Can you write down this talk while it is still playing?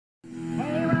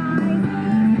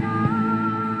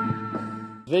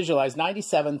Visualize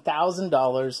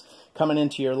 $97,000 coming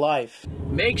into your life.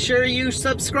 Make sure you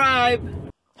subscribe.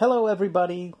 Hello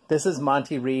everybody, this is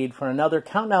Monty Reed for another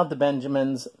Counting Out the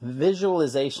Benjamins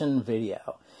visualization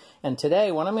video. And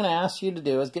today what I'm going to ask you to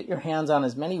do is get your hands on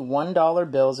as many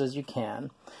 $1 bills as you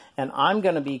can. And I'm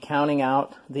going to be counting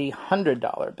out the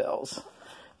 $100 bills.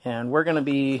 And we're going to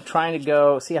be trying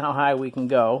to see how high we can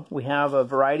go. We have a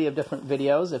variety of different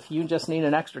videos. If you just need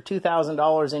an extra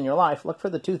 $2,000 in your life, look for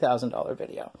the $2,000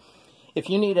 video. If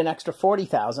you need an extra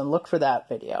 $40,000, look for that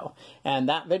video. And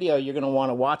that video, you're going to want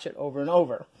to watch it over and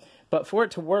over. But for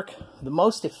it to work the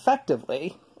most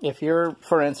effectively, if you're,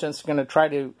 for instance, going to try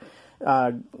to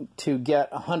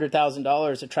get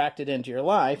 $100,000 attracted into your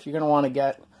life, you're going to want to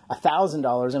get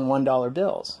 $1,000 in $1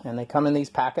 bills. And they come in these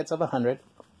packets of 100.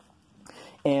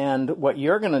 And what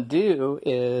you're going to do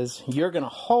is you're going to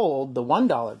hold the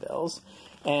 $1 bills,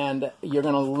 and you're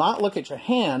going to not look at your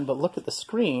hand, but look at the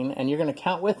screen, and you're going to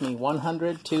count with me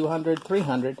 100, 200,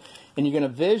 300, and you're going to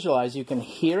visualize. You can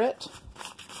hear it,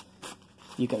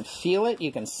 you can feel it,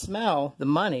 you can smell the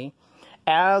money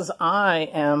as I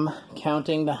am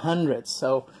counting the hundreds.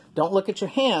 So don't look at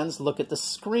your hands, look at the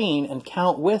screen and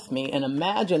count with me, and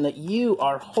imagine that you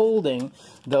are holding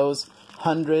those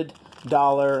 $100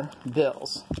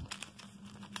 bills.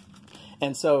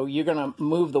 And so you're going to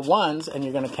move the ones and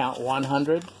you're going to count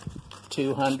 100,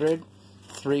 200,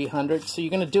 300. So you're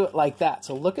going to do it like that.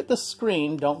 So look at the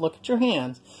screen, don't look at your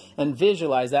hands, and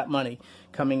visualize that money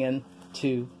coming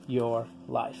into your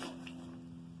life.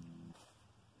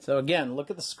 So again, look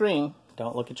at the screen,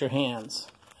 don't look at your hands.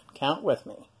 Count with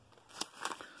me.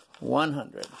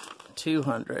 100,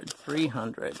 200,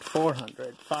 300,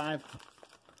 400,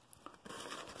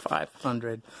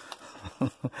 500.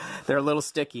 They're a little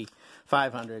sticky.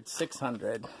 500,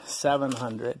 600,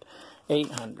 700,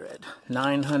 800,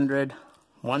 900,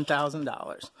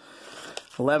 $1,000,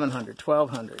 1,100, 1,200,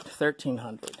 1,300,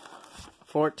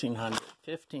 1,400,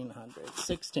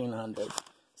 1,500,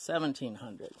 1,600,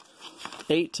 1,700,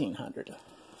 1,800,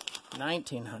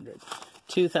 1,900,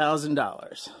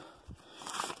 $2,000,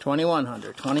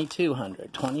 2,100,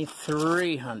 2,200,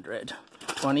 2,300,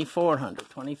 2,400,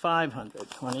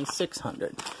 2,500,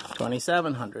 2,600,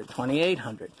 2,700,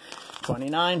 2,800,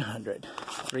 2,900,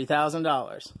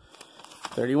 $3,000,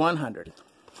 3,100,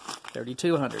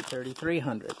 3,200,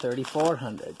 3,300,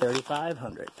 3,400,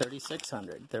 3,500,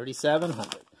 3,600,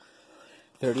 3,700,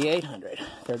 3,800,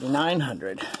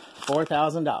 3,900,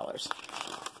 $4,000,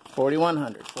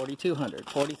 4,100, 4,200,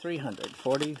 4,300,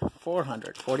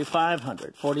 4,400,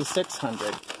 4,500,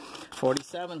 4,600,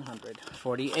 4,700,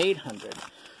 4,800,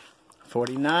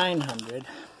 4,900,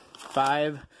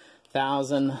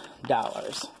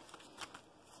 $5,000.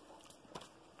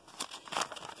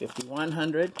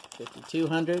 5,100,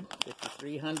 5,200,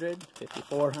 5,300,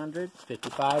 5,400,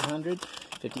 5,500,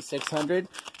 5,600,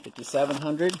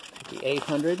 5,700,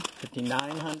 5,800,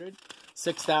 5,900,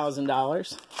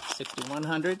 $6,000,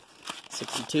 6,100,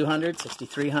 6,200,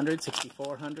 6,300,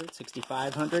 6,400,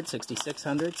 6,500,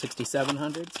 6,600,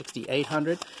 6,700,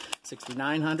 6,800,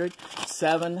 6,900,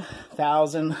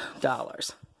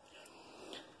 $7,000.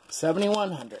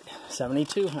 7,100,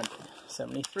 7,200,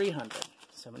 7,300,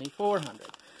 7,400,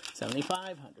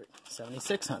 7,500,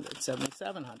 7,600,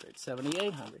 7,700,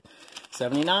 7,800,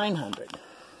 7,900,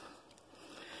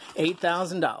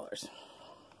 $8,000.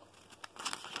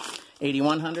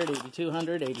 8,100,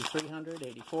 8,200, 8,300,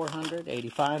 8,400,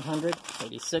 8,500,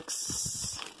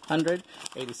 8,600,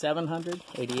 8,700,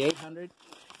 8,800,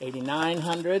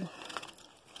 8,900,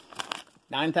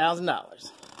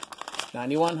 $9,000.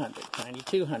 9,100,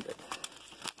 9,200,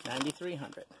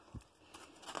 9,300,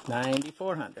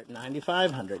 9,400,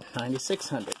 9,500,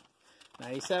 9,600,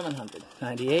 9,700,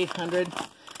 9,800,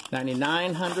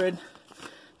 9,900,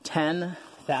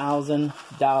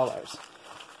 $10,000.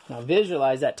 Now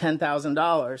visualize that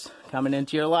 $10,000 coming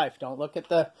into your life. Don't look at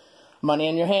the money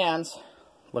in your hands.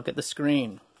 Look at the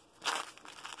screen.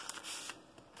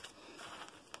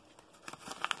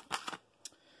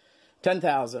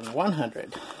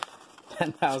 $10,100,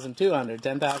 10,200,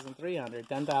 10,300,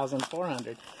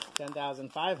 10,400,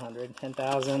 10,500,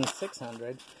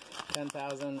 10,600,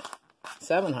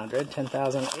 10,700,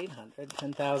 10,800,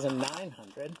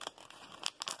 10,900,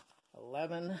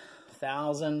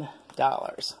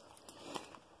 $11,000.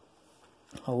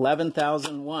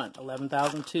 11,001,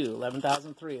 11,002,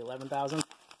 11,003,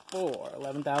 11,004,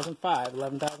 11,005,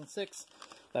 11,006,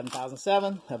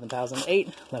 11,007,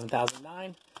 11,008,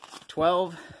 11,009,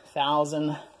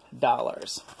 $12,000.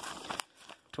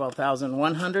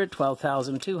 12,100,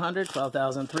 12,200,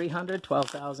 12,300,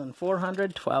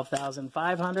 12,400,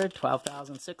 12,500,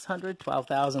 12,600,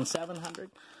 12,700,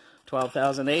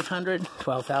 $12,800,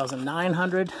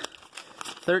 $12,900,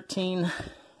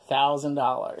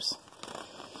 $13,000.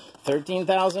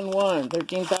 13,001,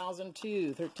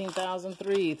 13,002,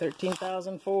 13,003,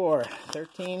 13,004,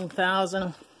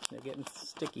 13,000. They're getting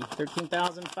sticky.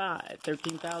 13,005,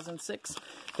 13,006,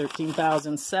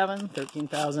 13,007,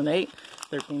 13,008,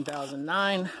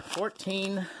 13,009,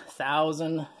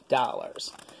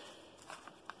 $14,000.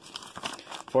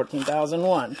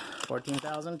 14,001,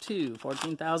 14,002,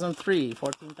 14,003,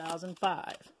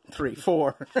 14,005,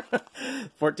 4,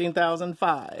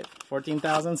 14,005,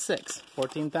 14,006,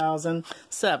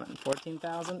 14,007,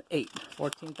 14,008,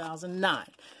 14,009,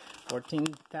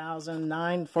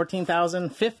 14,009, 14,000,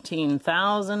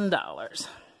 $15,000.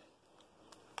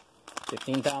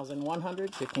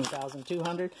 15,100,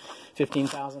 15,200,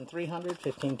 15,300,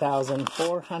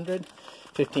 15,400,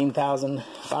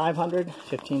 15,500,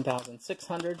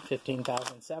 15,600,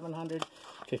 15,700,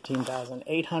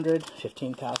 15,800,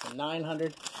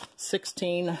 15,900,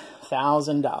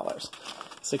 $16,000.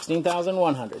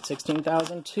 16,100,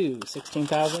 16,002,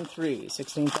 16,003,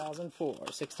 16,004,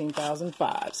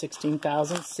 16,005,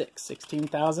 16,006,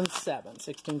 16,007,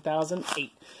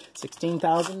 16,008,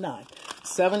 16,009,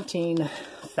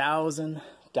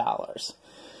 $17,000.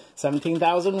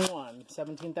 17,001,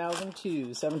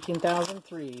 17,002,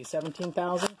 17,003,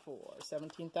 17,004,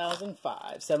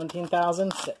 17,005,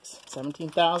 17,006,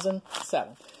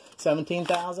 17,007,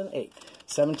 17,008,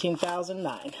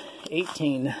 17,009,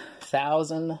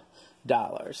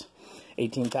 $18,000.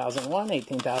 18,001,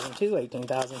 18,002,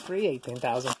 18,003,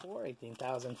 18,004,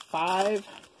 18,005,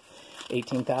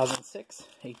 18,006,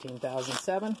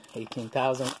 18,007,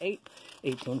 18,008,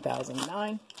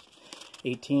 18,009,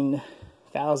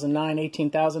 18,009,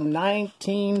 18,000,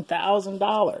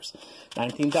 $19,000.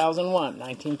 19,001,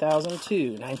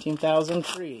 19,002,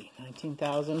 19,003,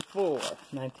 19,004,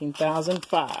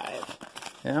 19,005.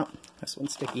 Yeah, this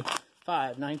one's sticky.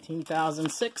 5,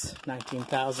 19,006,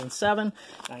 19,007,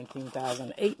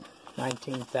 19,008,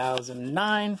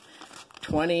 19,009,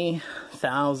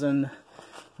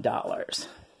 $20,000.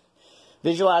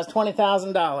 Visualize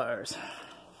 $20,000.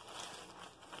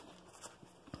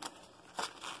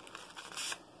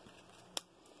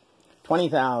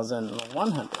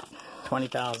 $20,100,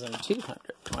 $20,200,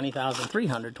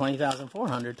 $20,300,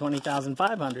 $20,400,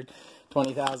 $20,500,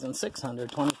 $20,600,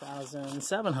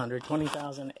 $20,700,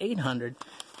 $20,800,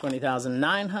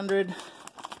 $20,900,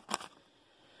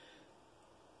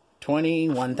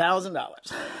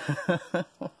 $21,000.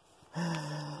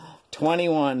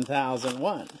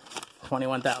 21,001,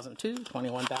 21,002,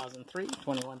 21,003,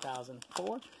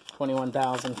 21,004,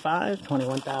 21,005,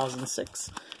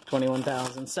 21,006,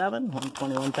 21,007,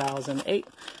 21,008,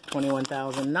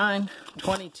 21,009,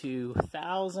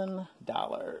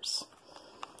 $22,000.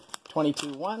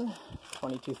 22,1,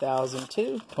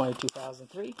 22,002,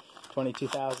 22,003,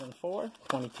 22,004,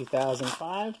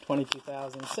 22,005,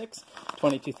 22,006,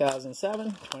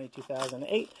 22,007,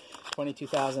 22,008,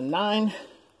 22,009,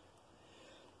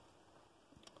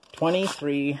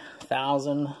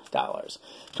 $23,000.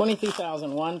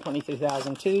 23,001,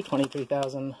 23,002,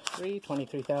 23,003,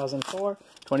 23,004,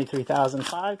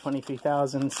 23,005,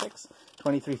 23,006,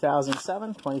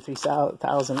 23,007,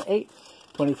 23,008,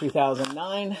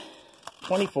 23,009,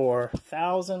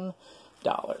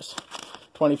 $24,000.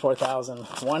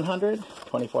 24,100,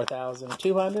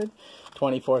 24,200,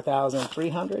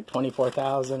 24,300,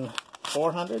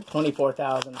 24,400,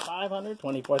 24,500,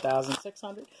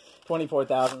 24,600,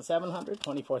 24,700,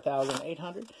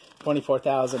 24,800,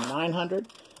 24,900,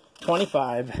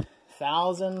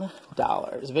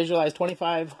 $25,000. Visualize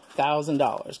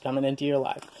 $25,000 coming into your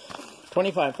life.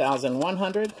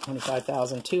 25,100,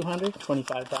 25,200,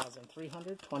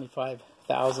 25,300,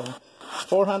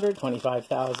 25,400,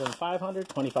 25,500,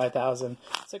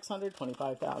 25,600,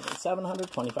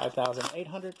 25,700,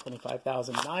 25,800,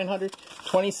 25,900,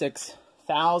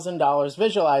 $26,000.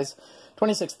 Visualize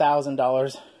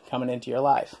 $26,000 coming into your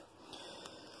life.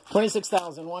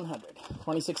 26,100,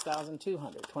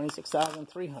 26,200,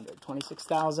 26,300,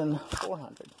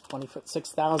 26,400,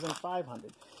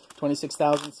 26,500,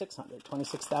 26,600,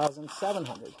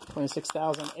 26,700,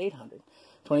 26,800,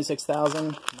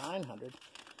 26,900,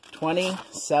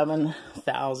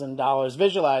 $27,000.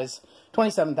 Visualize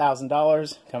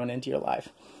 $27,000 coming into your life.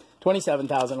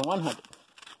 27,100,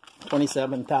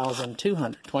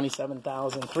 27,200,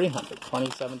 27,300,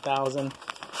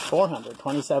 27,400,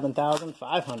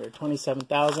 27,500,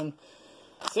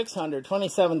 27,600,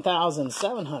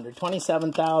 27,700,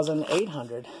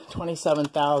 27,800,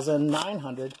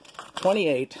 27,900,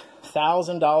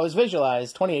 $28,000.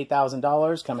 Visualize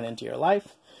 $28,000 coming into your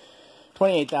life.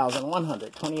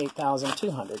 28,100,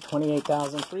 28,200,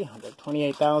 28,300,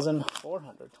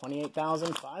 28,400,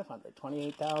 28,500,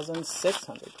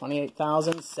 28,600,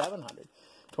 28,700,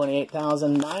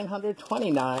 28,900,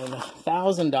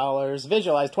 $29,000.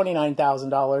 Visualize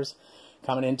 $29,000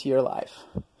 coming into your life.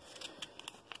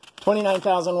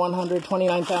 29,100,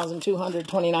 29,200,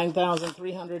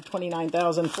 29,300,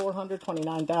 29,400,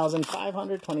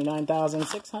 29,500,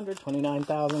 29,600,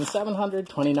 29,700,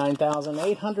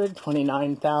 29,800,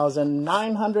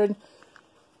 29,900,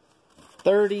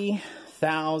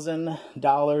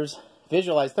 $30,000.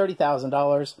 Visualize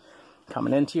 $30,000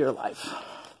 coming into your life.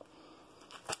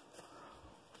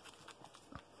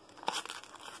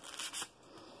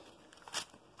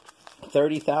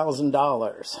 $30,000,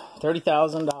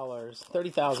 $30,000,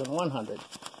 30,100,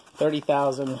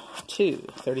 30,002,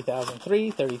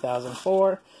 30,003,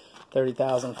 30,004,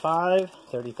 30,005,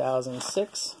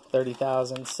 30,006,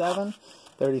 30,007,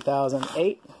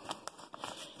 30,008,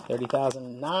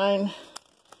 30,009,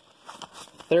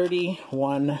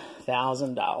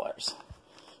 $31,000.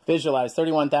 Visualize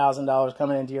 $31,000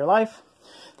 coming into your life.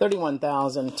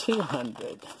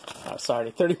 31,200. Oh,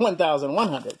 sorry,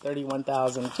 31,100,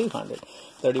 31,200,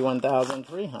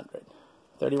 31,300,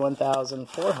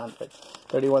 31,400,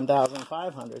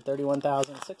 31,500,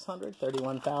 31,600,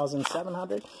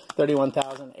 31,700,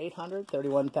 31,800,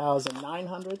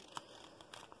 31,900,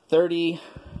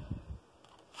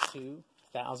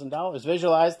 $32,000.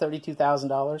 Visualize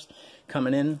 $32,000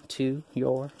 coming into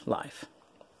your life.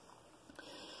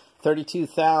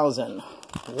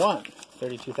 32,001.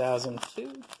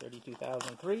 32,002,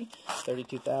 32,003,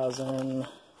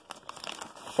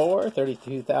 32,004,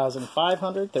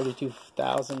 32,500,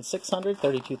 32,600,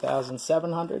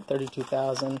 32,700,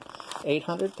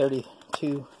 32,800,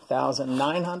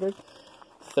 32,900,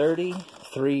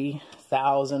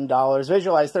 $33,000.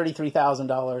 Visualize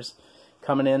 $33,000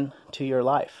 coming in to your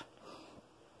life.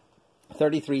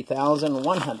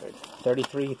 33,100,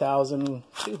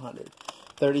 33,200.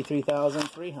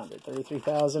 33,300,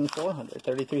 33,400,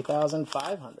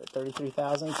 33,500,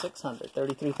 33,600,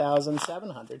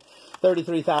 33,700,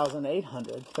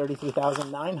 33,800,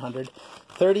 33,900,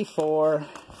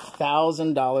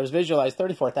 $34,000. Visualize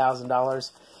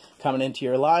 $34,000 coming into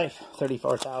your life.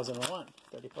 34,001,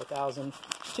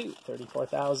 34,002,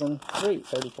 34,003,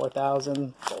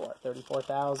 34,004,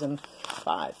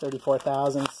 34,005,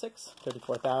 34,006,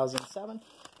 34,007,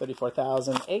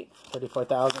 34,008,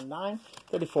 34,009,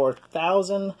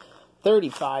 34,000,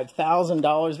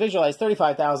 $35,000. Visualize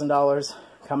 $35,000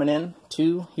 coming in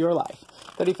to your life.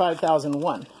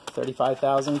 35,001,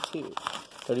 35,002,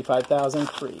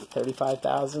 35,003,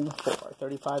 35,004,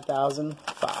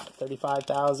 35,005,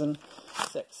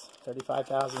 35,006,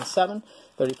 35,007,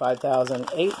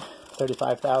 35,008,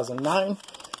 35,009,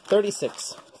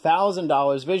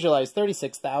 $36,000. Visualize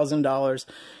 $36,000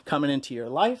 coming into your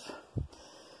life.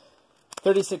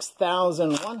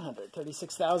 36,100,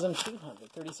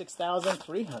 36,200,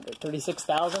 36,300,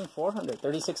 36,400,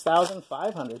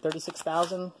 36,500,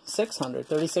 36,600,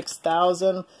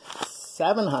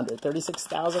 36,700,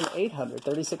 36,800,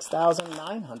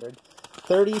 36,900,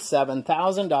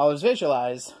 $37,000.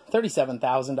 Visualize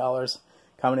 $37,000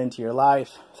 coming into your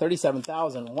life.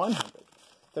 37,100,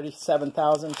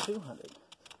 37,200,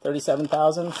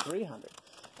 37,300.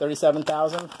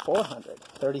 37,400,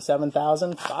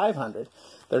 37,500,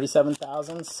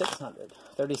 37,600,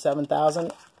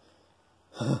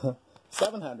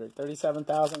 37,700,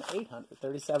 37,800,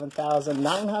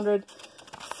 37,900,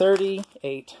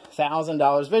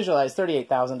 $38,000. Visualize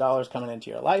 $38,000 coming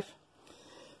into your life.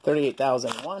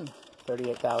 38,001,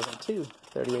 38,002,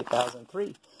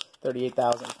 38,003,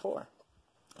 38,004,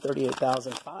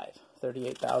 38,005,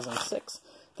 38,006,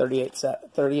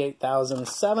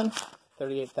 38,007,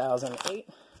 38,008,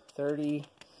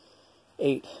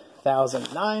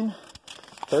 38,009,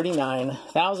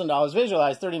 $39,000.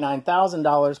 Visualize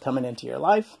 $39,000 coming into your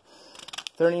life.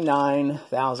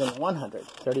 39,100,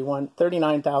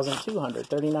 39,200,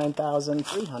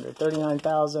 39,300,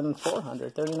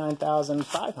 39,400,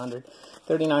 39,500,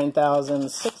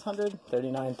 39,600,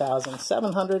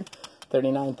 39,700,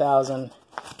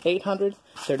 39,800,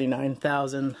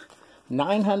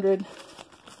 39,900,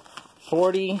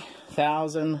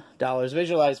 $40,000.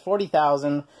 Visualize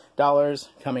 $40,000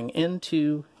 coming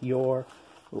into your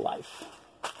life.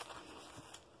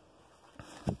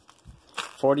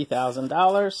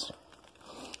 $40,000.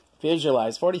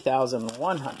 Visualize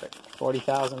 40,100,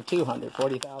 40,200,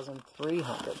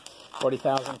 40,300,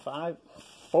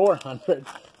 40,400,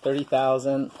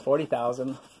 30,000,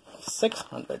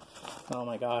 40,600. Oh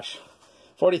my gosh.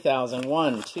 40,000,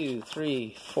 1, 2,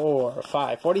 3, 4,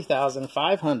 5,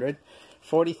 40,500,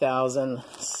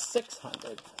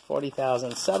 40,600,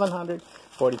 40,700,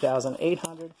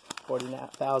 40,800,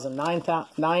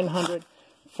 40,900,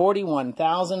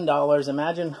 $41,000.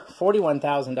 Imagine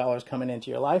 $41,000 coming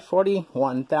into your life.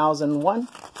 41,001,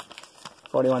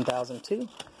 41,002,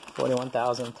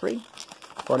 41,003,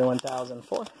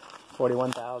 41,004,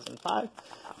 41,005,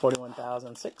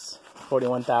 41,006,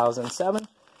 41,007,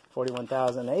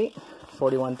 41,008,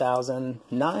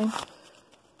 41,009,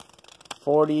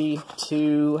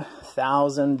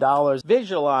 $42,000.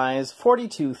 Visualize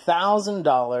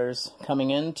 $42,000 coming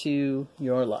into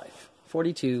your life.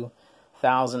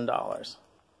 $42,000.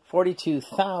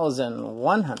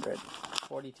 42,100.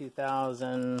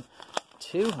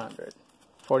 42,200.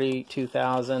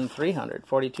 42,300.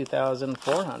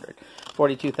 42,400.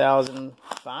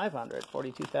 42,500.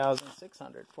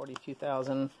 42,600.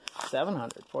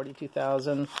 42,700.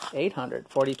 42,800.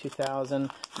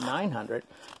 42,900.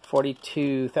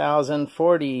 42,000,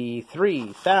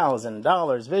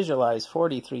 $43,000. Visualize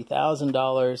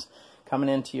 $43,000 coming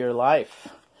into your life.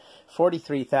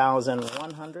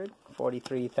 43,100,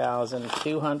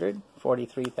 43,200,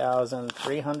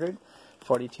 43,300,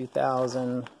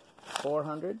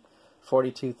 42,400,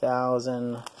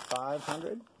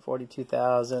 42,500,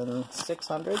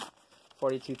 42,600,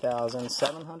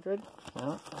 42,700.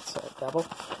 Well, that's a double.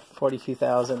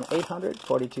 42,800,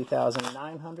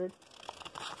 42,900.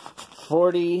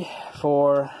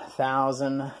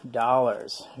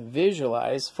 $44,000.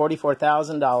 Visualize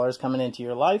 $44,000 coming into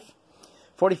your life.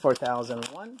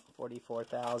 44,001,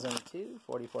 44,002,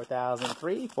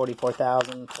 44,003,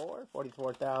 44,004,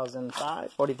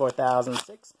 44,005,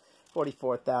 44,006,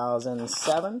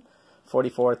 44,007,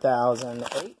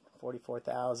 44,008,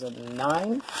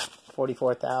 44,009,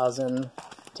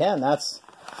 44,010. That's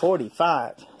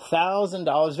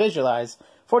 $45,000. Visualize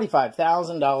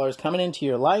 $45,000 coming into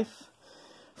your life.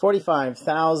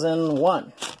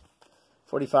 45,001,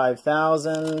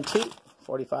 45,002,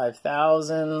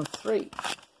 45,003,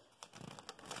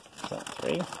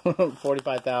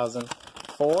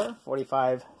 45,004,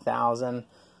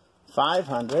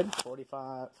 45,500,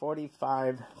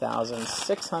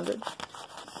 45,600,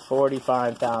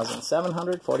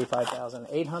 45,700,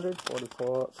 45,800,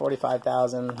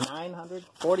 45,900,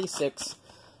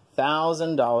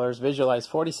 $46,000. Visualize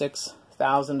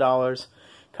 $46,000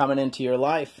 coming into your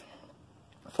life.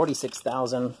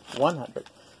 46,100,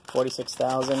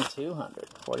 46,200,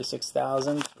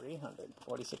 46,300,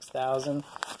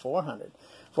 46,400,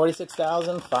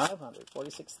 46,500,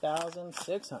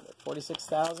 46,600,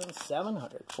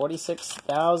 47,700,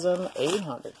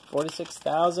 46,800,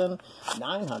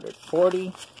 46,900,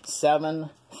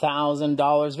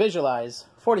 $47,000. Visualize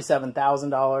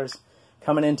 $47,000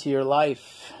 coming into your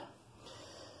life.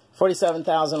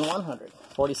 47,100,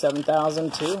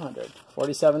 47,200,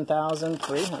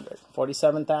 47,300,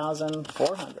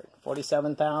 47,400,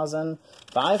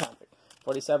 47,500,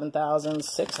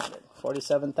 47,600,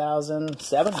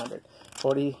 47,700,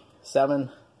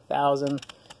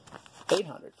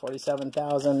 47,800,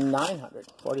 47,900,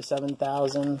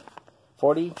 47,000,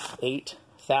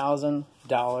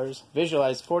 $48,000.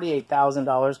 Visualize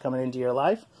 $48,000 coming into your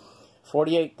life.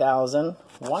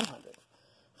 48,100,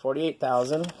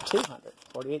 48,200,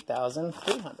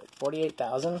 48,300,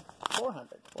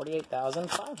 48,400,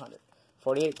 48,500,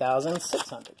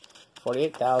 48,600,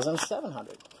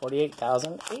 48,700,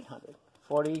 48,800,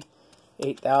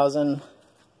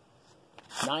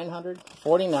 48,900,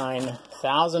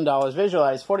 $49,000.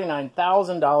 Visualize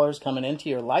 $49,000 coming into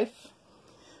your life.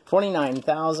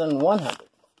 49,100,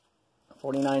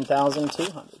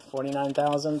 49,200,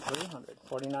 49,300,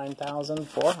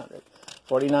 49,400,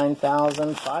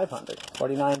 49,500,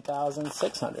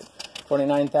 49,600,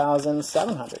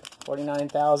 49,700,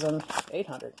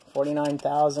 49,800,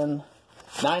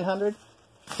 49,900,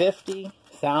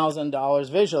 $50,000.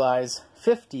 Visualize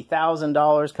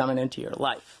 $50,000 coming into your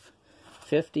life.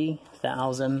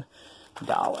 $50,000.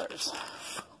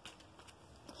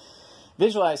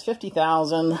 Visualize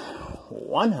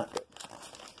 50,100,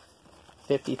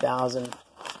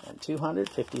 50,200,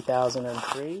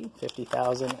 50,003,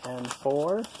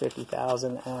 50,004,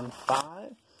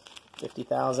 50,005,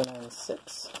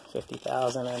 50,006,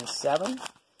 50,007,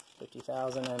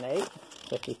 50,008,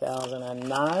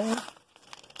 50,009,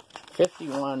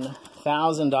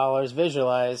 $51,000.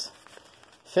 Visualize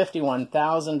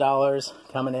 $51,000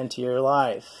 coming into your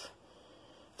life.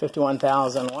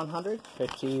 51,100,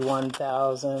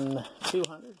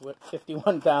 51,200,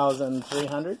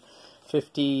 51,300,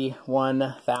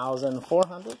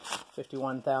 51,400,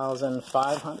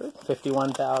 51,500,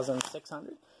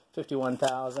 51,600,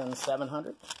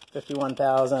 51,700,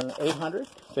 51,800,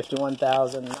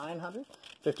 51,900,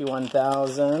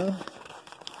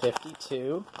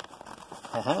 51,052.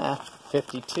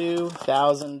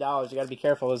 $52,000. You got to be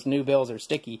careful. Those new bills are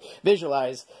sticky.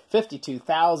 Visualize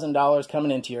 $52,000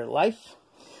 coming into your life.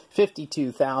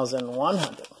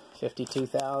 52,100,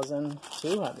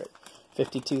 52,200,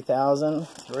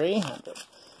 52,300,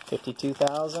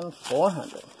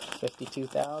 52,400,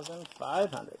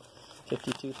 52,500,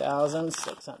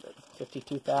 52,600,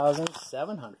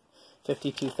 52,700,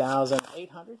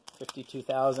 52,800,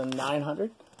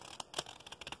 52,900,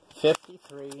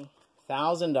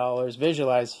 $53,000.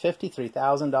 Visualize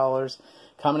 $53,000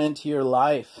 coming into your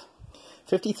life.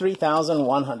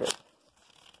 53,100,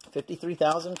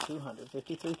 53,200,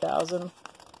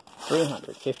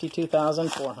 53,300,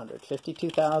 52,400,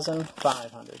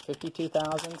 52,500,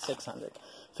 52,600,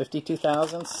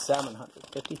 52,700,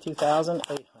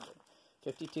 52,800,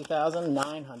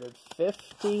 52,900,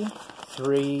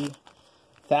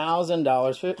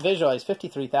 $53,000. Visualize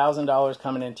 $53,000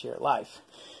 coming into your life.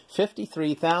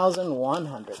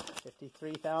 53,100,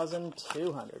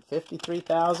 53,200,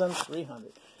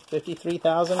 53,300,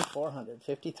 53,400,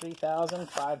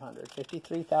 53,500,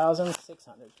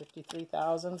 53,600,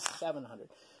 53,700,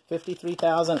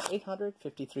 53,800,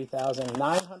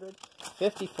 53,900,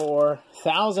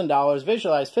 $54,000.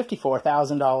 Visualize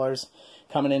 $54,000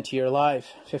 coming into your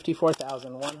life.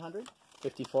 54,100,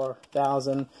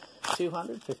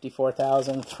 54,200,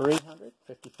 54,300,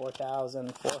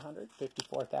 54,400,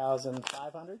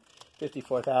 54,500,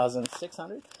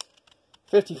 54,600,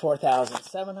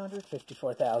 54,700,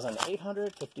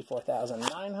 54,800,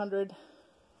 54,900,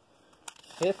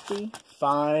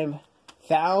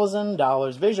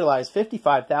 $55,000. Visualize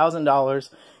 $55,000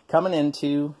 coming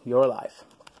into your life.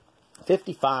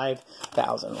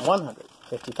 55,100,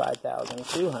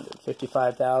 55,200,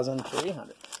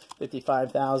 55,300,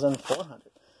 55,400,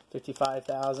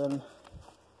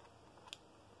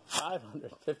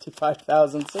 55,500,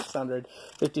 55,600,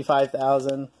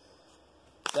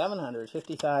 55,700,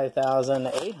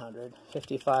 55,800,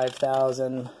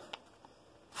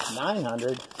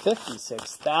 55,900,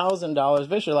 $56,000.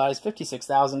 Visualize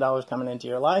 $56,000 coming into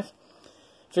your life.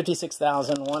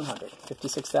 56,100,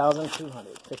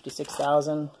 56,200,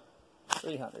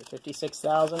 56,300,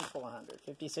 56,400,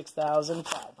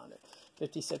 56,500,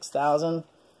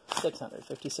 56,600,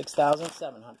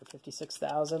 56,700,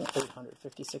 56,800,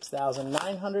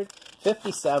 56,900,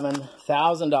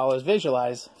 $57,000.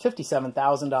 Visualize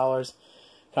 $57,000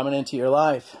 coming into your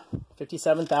life.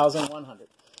 57,100,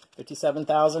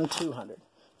 57,200,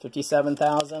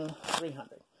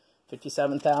 57,300,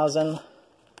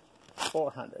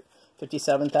 57,400,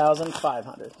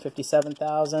 57,500,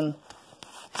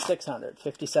 57,600,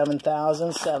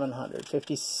 57,700,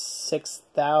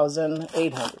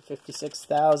 56,800,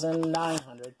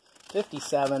 56,900,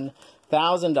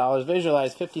 $57,000.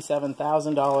 Visualize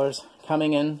 $57,000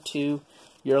 coming into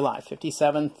your life.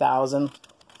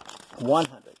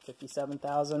 57,100,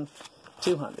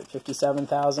 57,200,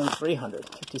 57,300,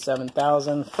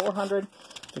 57,400,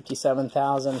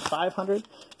 57,500,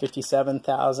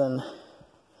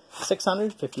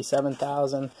 57,600,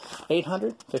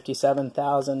 57,800,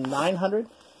 57,900,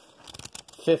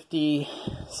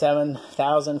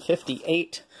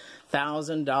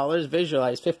 $58,000.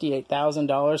 Visualize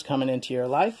 $58,000 coming into your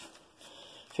life.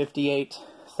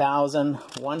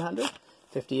 58,100,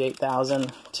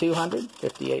 58,200,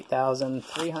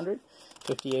 58,300,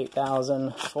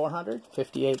 58,400,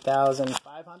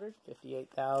 58,500,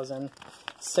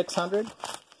 58,600,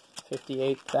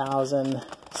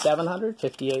 58,700,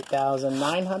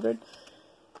 58,900,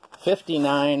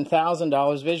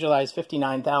 $59,000. Visualize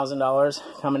 $59,000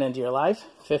 coming into your life.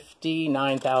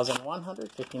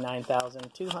 59,100,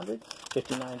 59,200,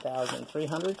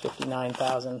 59,300,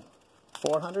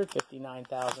 59,400,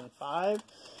 59,005,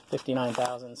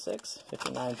 59,006,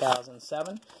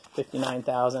 59,007,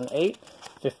 59,008,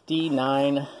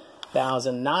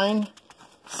 59,009,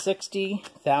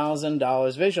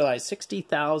 $60,000. Visualize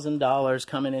 $60,000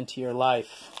 coming into your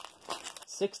life.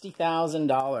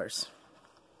 $60,000.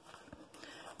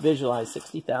 Visualize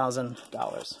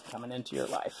 $60,000 coming into your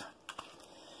life.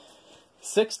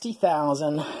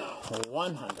 60,100,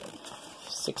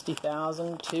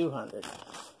 60,200,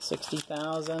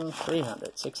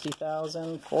 60,300,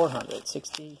 60,400,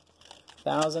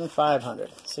 60,500,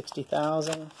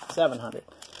 60,700,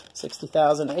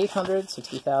 60,800,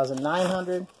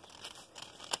 60,900,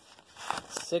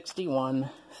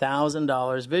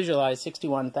 $61,000. Visualize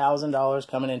 $61,000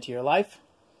 coming into your life.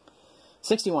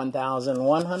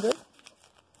 61,100,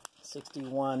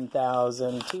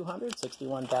 61,200,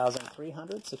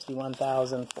 61,300,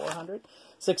 61,400,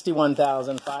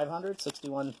 61,500,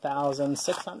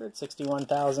 61,600,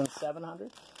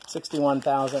 61,700,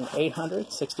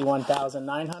 61,800,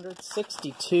 61,900,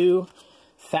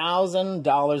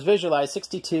 $62,000. Visualize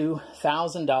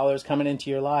 $62,000 coming into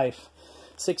your life.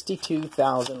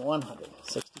 62,100,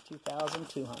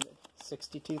 62,200,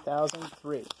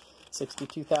 62,003,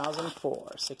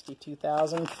 62,004,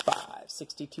 62,005,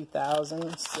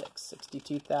 62,006,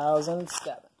 62,007,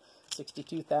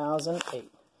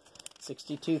 62,008,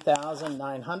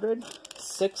 62,900,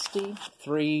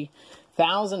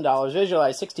 $63,000.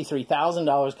 Visualize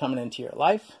 $63,000 coming into your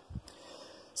life.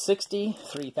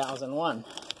 63,001,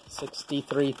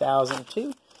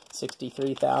 63,002,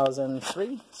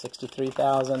 63,003,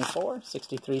 63,004,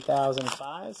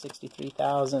 63,005,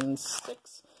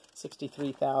 63,006,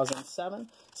 63,007,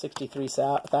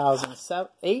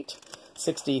 63,008,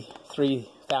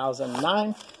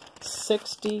 63,009,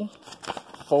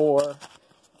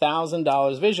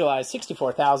 $64,000. Visualize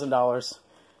 $64,000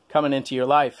 coming into your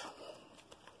life.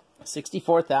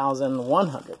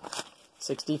 64,100,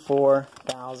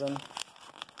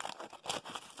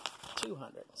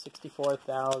 64,200,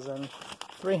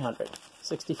 64,300,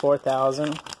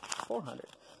 64,400,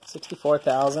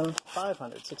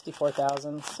 64,500,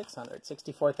 64,600,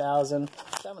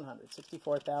 64,700,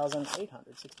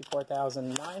 64,800,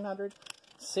 64,900,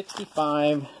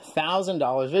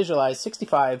 $65,000. Visualize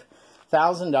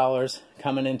 $65,000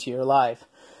 coming into your life.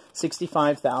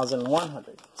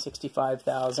 65,100,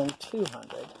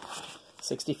 65,200,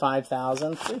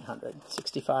 65,300,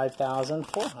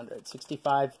 65,400,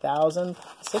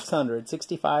 65,600,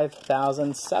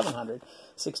 65,700,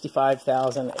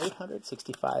 65,800,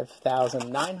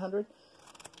 65,900,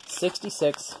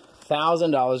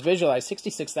 $66,000. Visualize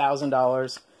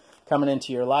 $66,000 coming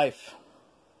into your life.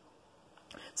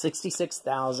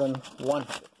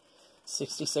 66,100,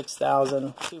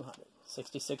 66,200,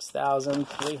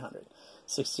 66,300,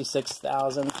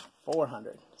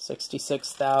 66,400,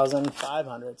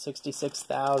 66,500,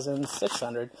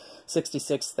 66,600,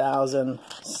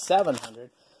 66,700,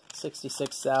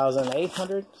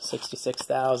 66,800,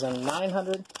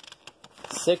 66,900,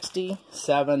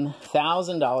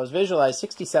 $67,000. Visualize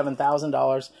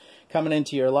 $67,000 coming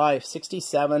into your life.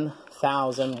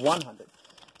 67,100.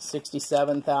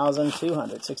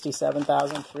 67,200,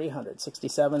 67,300,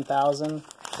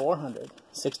 67,400,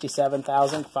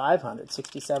 67,500,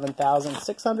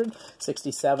 67,600,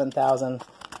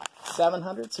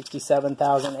 67,700,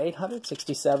 67,800,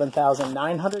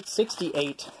 67,900,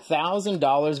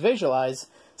 $68,000. Visualize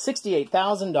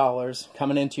 $68,000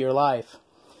 coming into your life.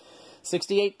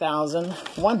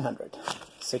 68,100,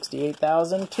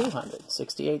 68,200,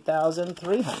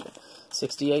 68,300,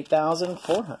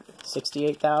 68,400,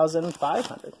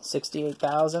 68,500,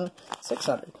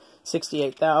 68,600,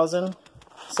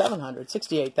 68,700,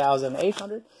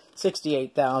 68,800,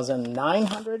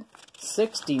 68,900,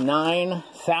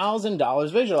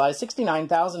 $69,000. Visualize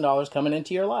 $69,000 coming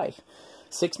into your life.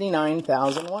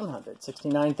 69,100,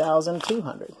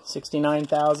 69,200,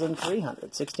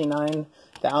 69,300,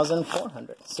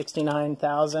 69,400,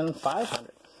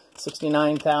 69,500,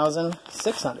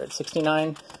 69,600,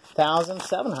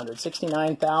 69,700,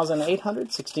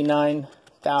 69,800,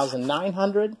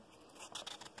 69,900,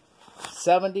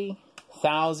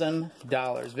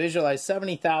 $70,000. Visualize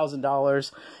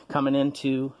 $70,000 coming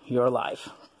into your life.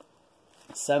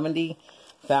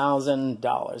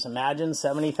 $70,000. Imagine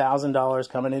 $70,000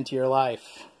 coming into your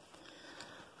life.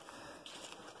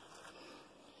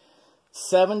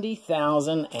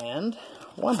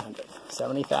 70,100,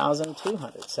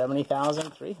 70,200,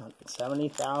 70,300,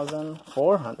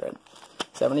 70,400,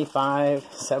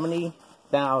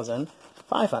 70,500,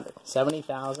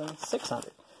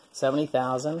 70,600,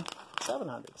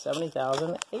 70,700,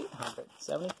 70,800,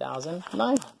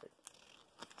 70,900,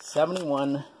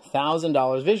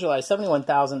 $71,000. Visualize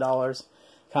 $71,000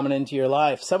 coming into your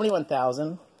life.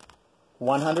 $71,100,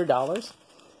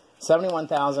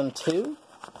 $71,002,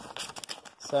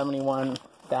 $71,003,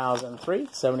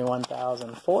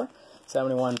 $71,004,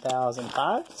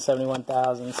 $71,005,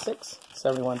 $71,006,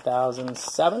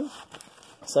 $71,007,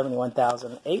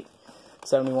 $71,008,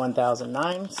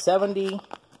 $71,009,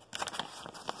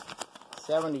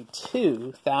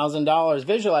 $72,000.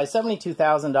 Visualize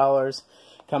 $72,000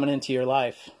 coming into your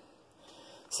life.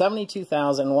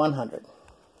 72,100,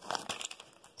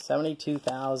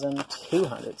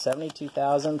 72,200,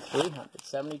 72,300,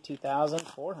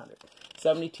 72,400,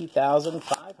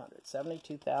 72,500,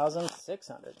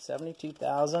 72,600,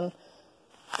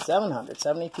 72,700,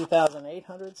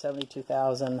 72,800,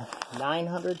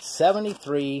 72,900,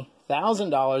 $73,000.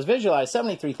 $73,000. Visualize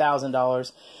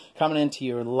 $73,000 coming into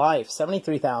your life.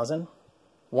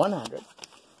 73,100.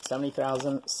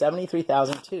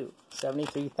 73,002,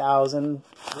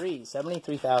 73,003,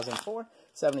 73,004,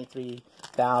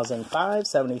 73,005,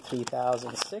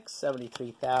 73,006,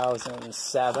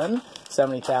 73,007,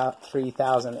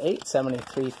 73,008,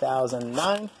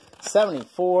 73,009,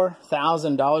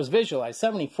 $74,000. Visualize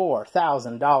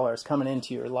 $74,000 coming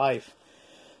into your life.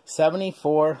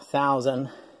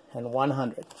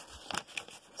 74,100.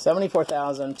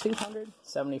 74,200,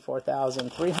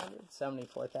 74,300,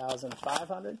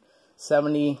 74,500,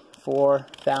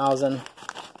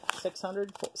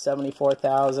 74,600,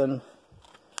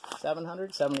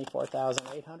 74,700,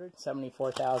 74,800,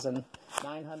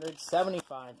 74,900,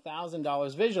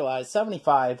 $75,000. Visualize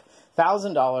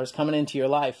 $75,000 coming into your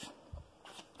life.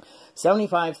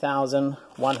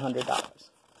 $75,100.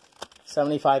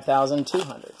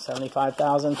 75,200,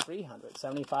 75,300,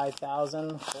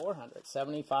 75,400,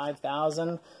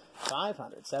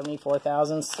 75,500,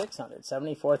 74,600,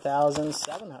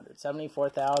 74,700,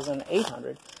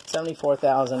 74,800,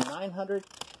 74,900,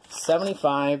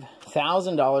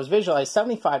 $75,000. Visualize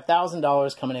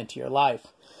 $75,000 coming into your life.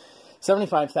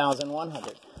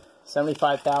 75,100,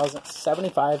 75,000,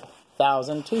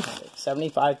 75,200,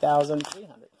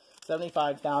 75,300.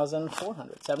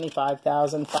 75,400,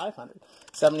 75,500,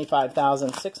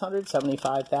 75,600,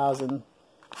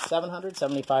 75,700,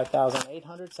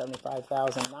 75,800,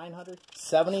 75,900,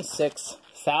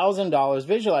 $76,000.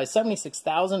 Visualize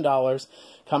 $76,000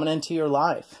 coming into your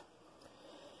life.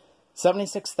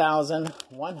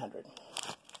 76,100.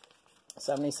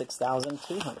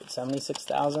 76,200,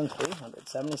 76,300,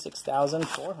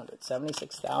 76,400,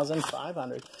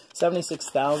 76,500,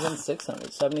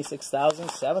 76,600,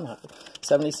 76,700,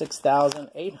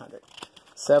 76,800,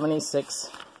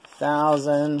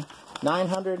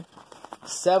 76,900,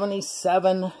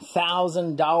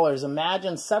 $77,000.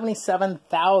 Imagine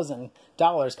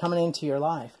 $77,000 coming into your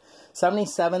life.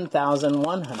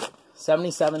 77,100,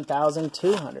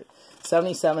 77,200,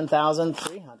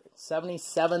 77,300,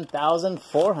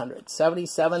 77,400,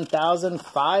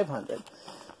 77,500,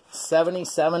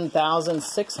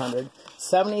 77,600,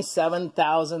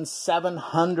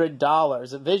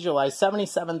 $77,700. Visualize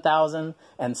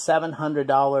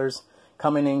 $77,700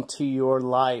 coming into your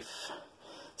life.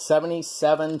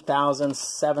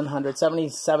 77,700,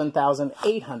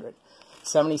 77,800,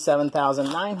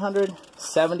 77,900,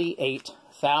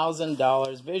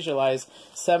 $78,000. Visualize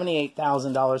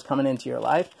 $78,000 coming into your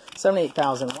life.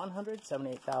 78,100,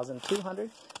 78,200,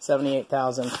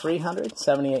 78,300,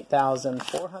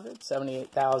 78,400,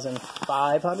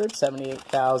 78,500,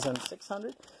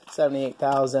 78,600,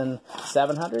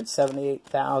 78,700,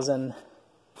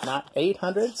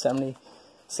 78,800,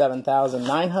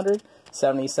 77,900,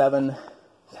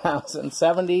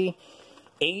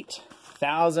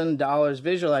 $78,000.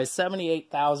 Visualize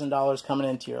 $78,000 coming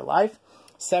into your life.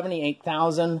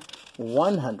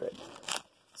 78,100,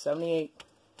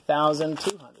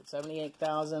 78,200,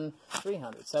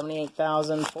 78,300,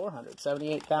 78,400,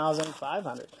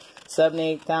 78,500,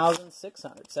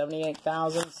 78,600,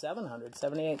 78,700,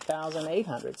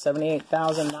 78,800,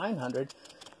 78,900,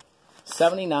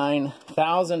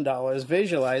 $79,000.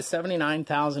 Visualize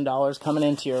 $79,000 coming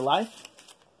into your life.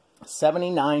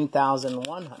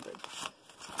 79,100,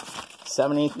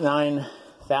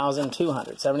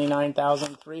 79,200,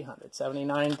 79,300,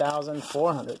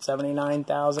 79,400,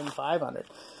 79,500,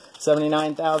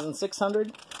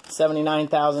 79,600,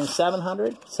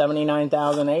 79,700,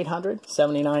 79,800,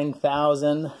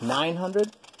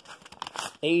 79,900,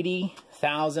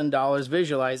 $80,000.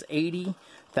 Visualize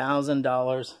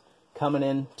 $80,000 coming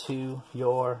into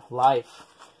your life.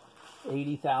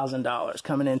 $80,000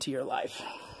 coming into your life.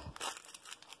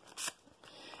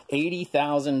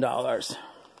 $80,000.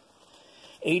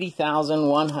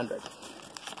 80,100,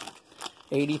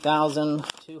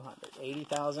 80,200,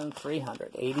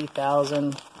 80,300,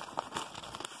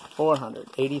 80,400,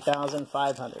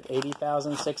 80,500,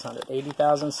 80,600,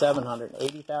 80,700,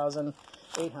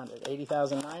 80,800,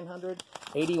 80,900,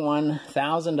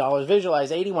 $81,000.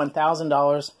 Visualize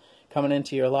 $81,000 coming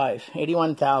into your life.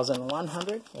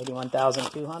 81,100,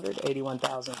 81,200,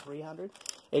 81,300,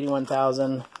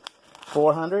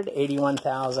 81,400,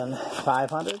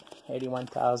 81,500,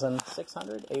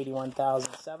 81,600,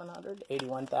 81,700,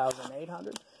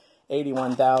 81,800,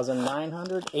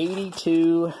 81,900,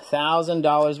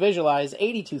 $82,000. Visualize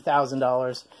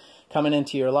 $82,000 coming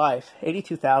into your life.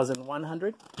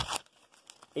 82,100,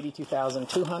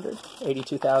 82,200,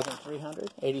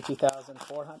 82,300,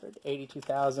 82,400,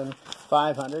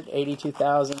 82,500,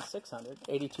 82,600,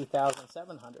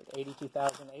 82,700,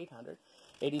 82,800,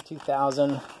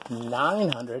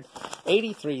 $82,900,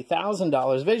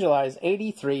 $83,000. Visualize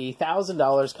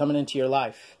 $83,000 coming into your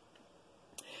life.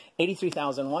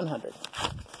 $83,100,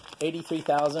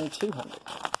 $83,200,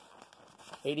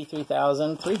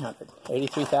 $83,300,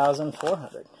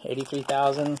 $83,400,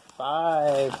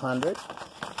 $83,500,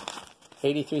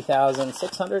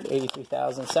 $83,600,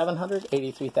 $83,700,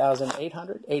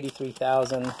 $83,800,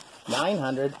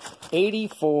 $83,900,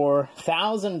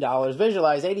 $84,000.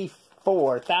 Visualize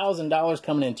 $84,000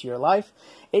 coming into your life.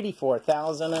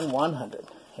 $84,100,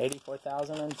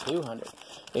 $84,200,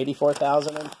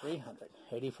 $84,300,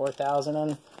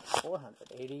 $84,400,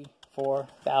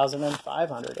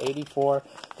 $84,500,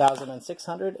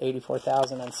 $84,600,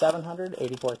 $84,700,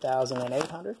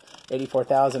 $84,800,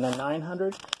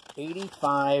 $84,900,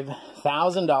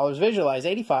 $85,000. Visualize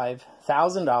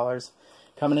 $85,000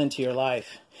 coming into your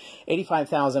life.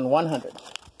 $85,100,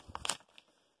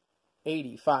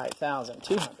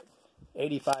 $85,200,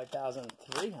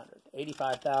 $85,300,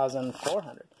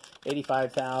 $85,400,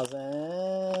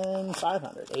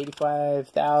 $85,500,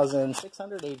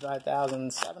 $85,600,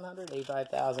 $85,700,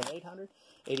 $85,800,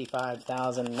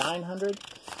 $85,900,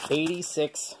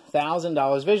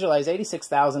 $86,000. Visualize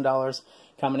 $86,000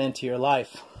 coming into your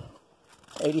life.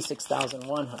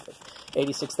 $86,100,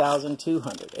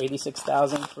 $86,200,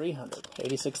 $86,300,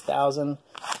 $86,400,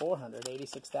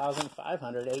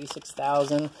 $86,500,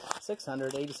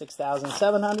 $86,600,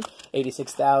 $86,700,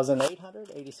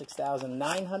 $86,800,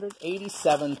 $86,900,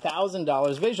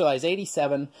 $87,000. Visualize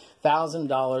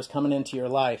 $87,000 coming into your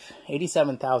life.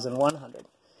 $87,100,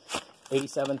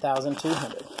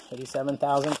 $87,200,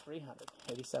 $87,300,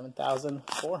 $87,400,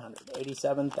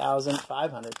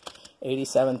 $87,500,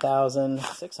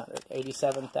 $87,600,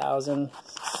 $87,700,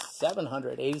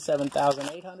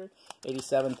 $87,800,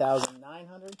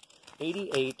 $87,900,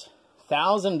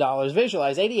 $88,000.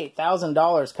 Visualize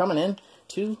 $88,000 coming in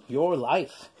to your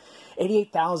life.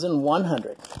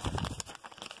 $88,100,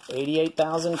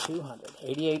 $88,200,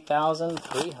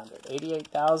 $88,300,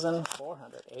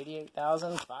 $88,400,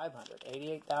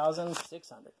 $88,500,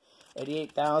 $88,600,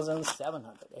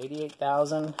 $88,700,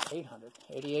 $88,800,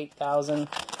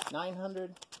 $88,900,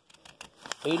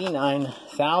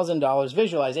 $89,000.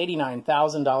 Visualize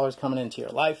 $89,000 coming into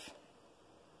your life.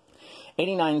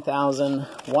 $89,100,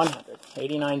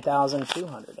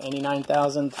 $89,200,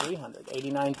 $89,300,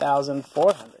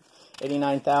 $89,400,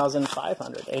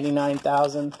 $89,500,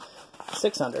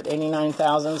 $89,600,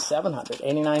 $89,700,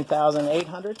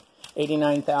 $89,800,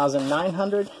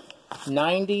 $89,900,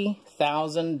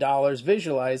 $90,000.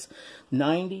 Visualize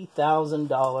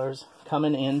 $90,000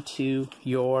 coming into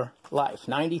your life.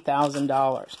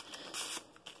 $90,000.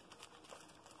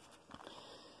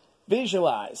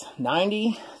 Visualize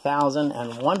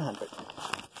 $90,100,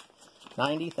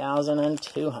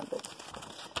 $90,200,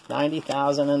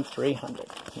 $90,300,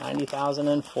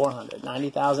 $90,400,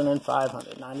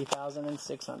 $90,500,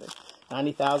 $90,600,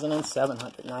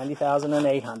 $90,700,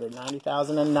 $90,800,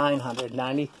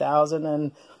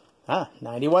 $90,900,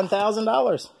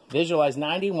 $91,000. Visualize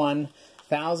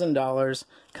 $91,000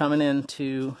 coming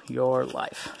into your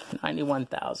life.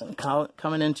 $91,000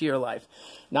 coming into your life.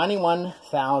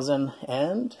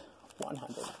 $91,100,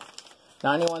 $91,200,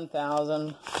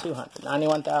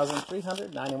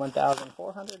 $91,300,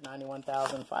 $91,400,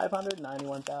 $91,500,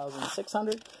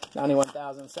 $91,600,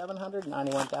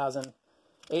 $91,700,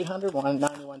 $91,800,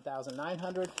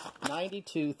 $91,900,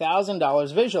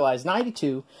 $92,000. Visualize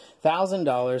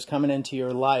 $92,000 coming into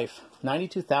your life.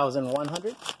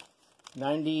 $92,100,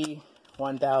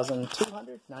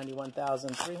 $91,200,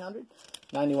 $91,300,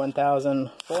 $91,400,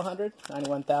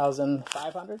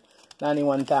 $91,500,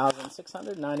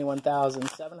 $91,600,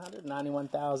 $91,700,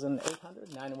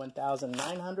 $91,800,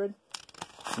 $91,900,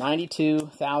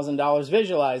 $92,000.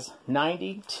 Visualize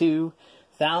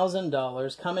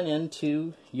 $92,000 coming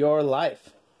into your life.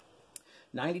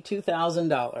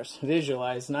 $92,000.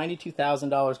 Visualize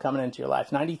 $92,000 coming into your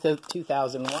life.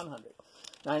 $92,100.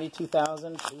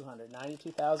 $92,200,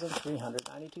 $92,300,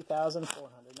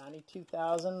 $92,400,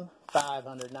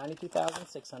 $92,500,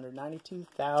 $92,600,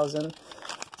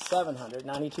 $92,700,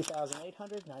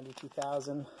 $92,800,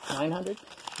 $92,900,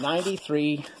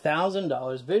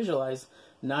 $93,000. Visualize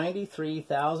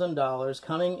 $93,000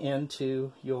 coming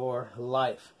into your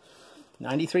life.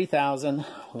 $93,100,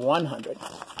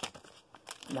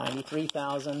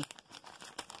 $93,200,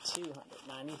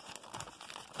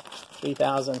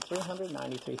 $93,300,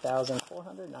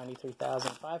 $93,400,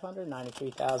 $93,500,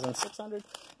 $93,600,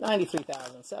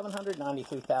 $93,700,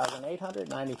 $93,800,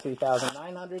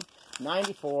 $93,900,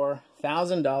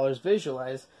 $94,000.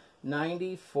 Visualize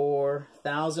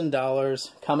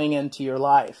 $94,000 coming into your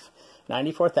life.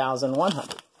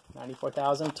 94,100,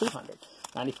 94,200,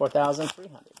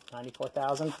 94,300,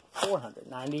 94,400,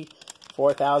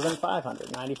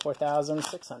 94,500,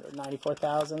 94,600,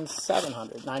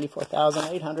 94,700,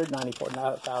 94,800,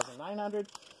 94,900,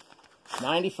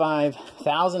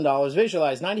 $95,000.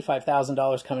 Visualize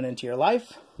 $95,000 coming into your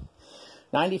life.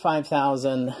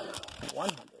 95,100,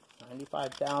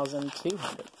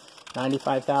 95,200,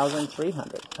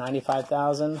 95,300,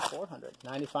 95,400,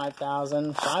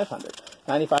 95,500,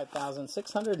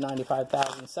 95,600,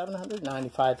 95,700,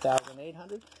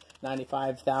 95,800,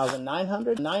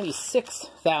 95,900,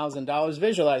 $96,000.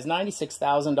 Visualize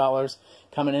 $96,000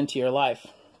 coming into your life.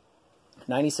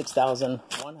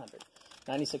 96,100,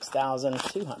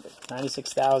 96,200,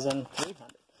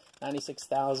 96,300,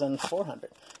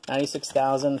 96,400,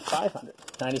 96,500,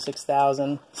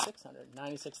 96,600,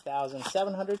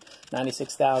 96,700,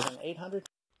 96,800,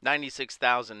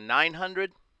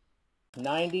 96,900,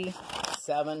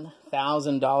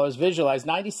 $97,000. Visualize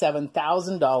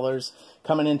 $97,000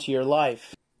 coming into your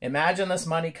life. Imagine this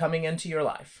money coming into your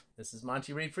life. This is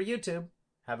Monty Reed for YouTube.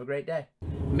 Have a great day.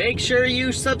 Make sure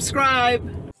you subscribe.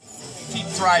 Keep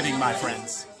thriving, my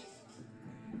friends.